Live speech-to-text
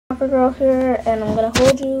Supergirl here, and I'm gonna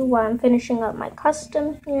hold you while I'm finishing up my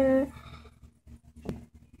custom here.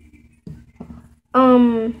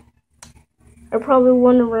 You're probably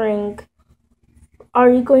wondering, are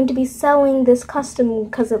you going to be selling this custom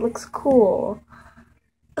because it looks cool?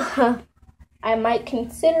 I might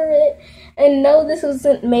consider it. And no, this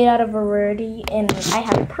wasn't made out of a rarity, and I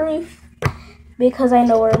have proof because I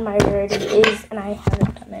know where my rarity is, and I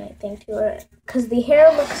haven't done anything to it. Because the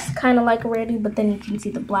hair looks kind of like a rarity, but then you can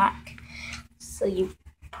see the black. So you're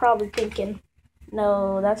probably thinking,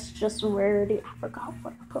 no, that's just a rarity. I forgot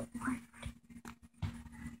what I put rarity.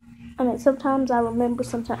 I mean, sometimes I remember,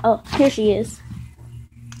 sometimes. Oh, here she is.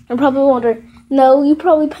 I'm probably wondering, no, you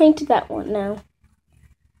probably painted that one. No.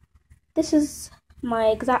 This is my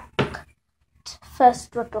exact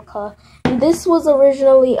first replica. And this was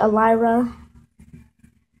originally a Lyra.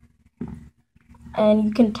 And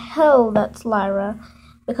you can tell that's Lyra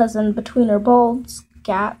because in between her bald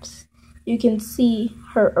gaps, you can see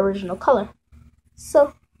her original color.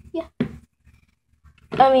 So, yeah.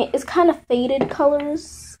 I mean, it's kind of faded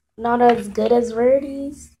colors. Not as good as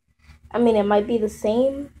Rarity's. I mean, it might be the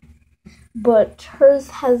same, but hers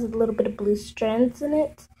has a little bit of blue strands in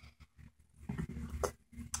it.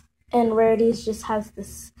 And Rarity's just has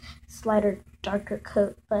this slighter, darker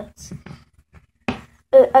coat. But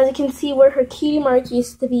as you can see where her cutie mark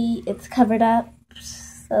used to be, it's covered up.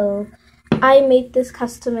 So I made this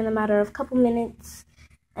custom in a matter of a couple minutes.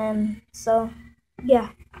 And so, yeah.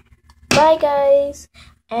 Bye, guys.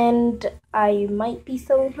 And I might be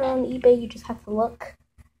selling her on eBay. You just have to look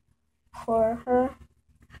for her.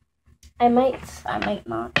 I might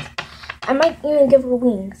not. I might even give her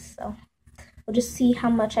wings. So we'll just see how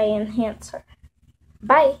much I enhance her.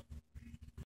 Bye.